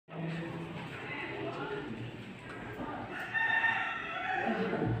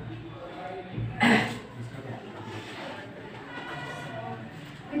Good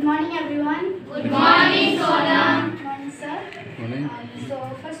morning, everyone. Good morning, Sonam. Good morning, sir. Morning. So,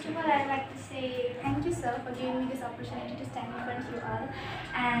 first of all, I'd like to say thank you, sir, for giving me this opportunity to stand in front of you all.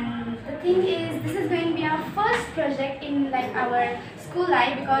 And the thing is, this is going to be our first project in our school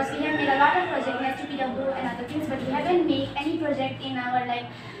life, because we have made a lot of projects in STPW and other things, but we haven't made any project in our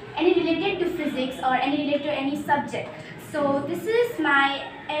any related to physics or any related to any subject. So this is my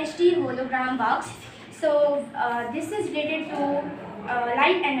HD hologram box. So this is related to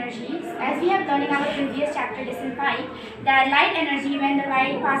light energies. As we have done in our previous chapter, lesson 5, that light energy, when the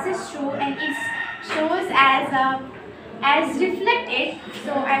light passes through and it shows as reflected.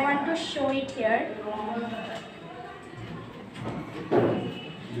 So I want to show it here.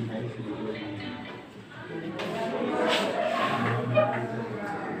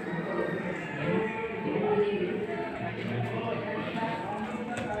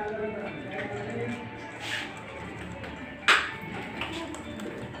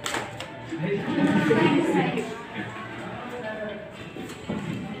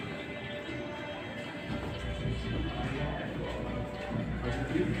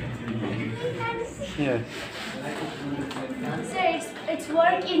 Yes. So it's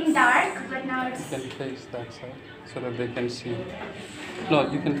work in dark, but now You it's. can face that side so that they can see. No,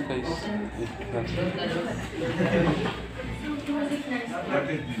 you can face it that side.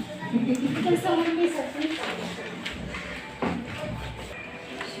 Can someone please help me?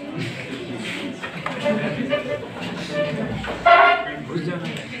 घुस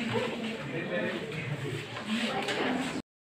जाना